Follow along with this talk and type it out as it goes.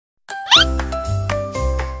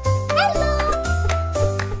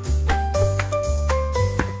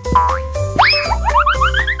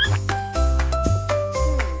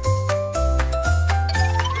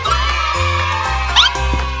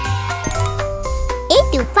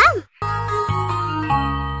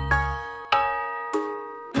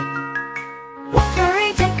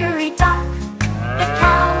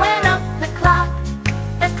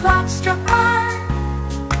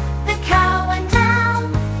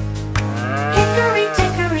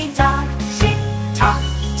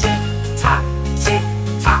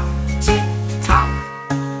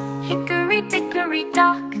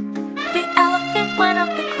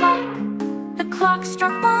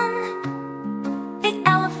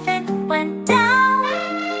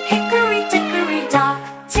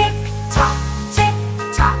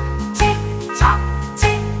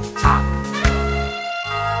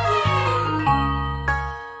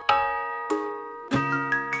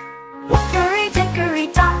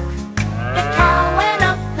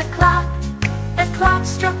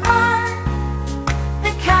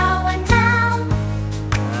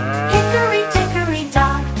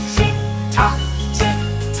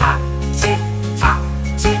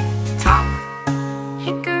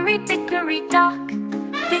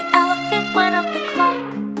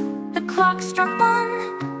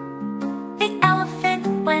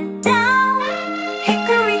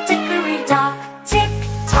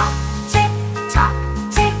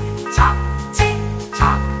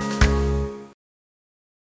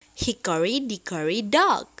Hickory Dickory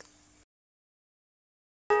Dock.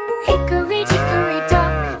 Hickory Dickory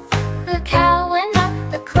Dock, the cow went up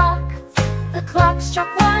the clock. The clock struck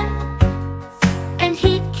one, and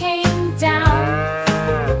he came down.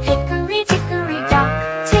 Hickory Dickory Dock,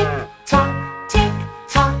 tick tock, tick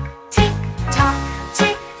tock, tick tock,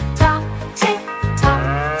 tick tock, tick tock,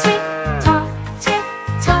 tick tock, tick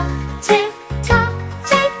tock, tick tock,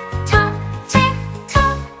 tick tock, tick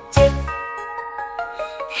tock, tick.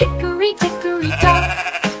 Hickory Dickory Dock,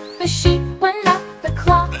 the sheep went up the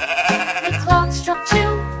clock. The clock struck two,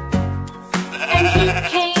 and he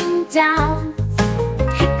came down.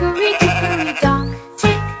 Hickory Dickory Dock,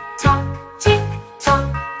 tick tock, tick tock,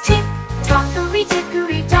 tick tock. Hickory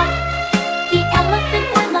Dickory Dock, the elephant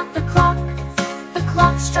went up the clock. The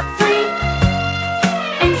clock struck three,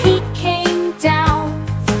 and he came down.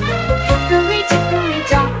 Hickory Dickory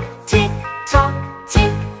Dock, tick tock,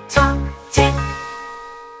 tick tock, tick.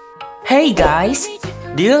 Hey guys,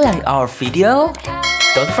 do you like our video?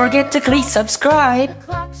 Don't forget to click subscribe.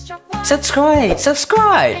 Subscribe!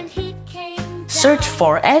 Search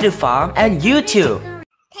for EduFam and YouTube.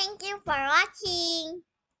 Thank you for watching.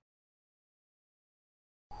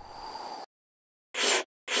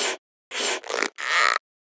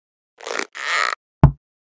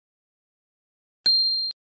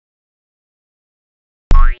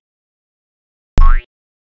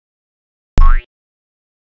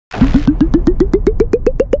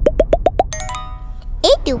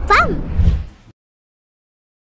 EduFam.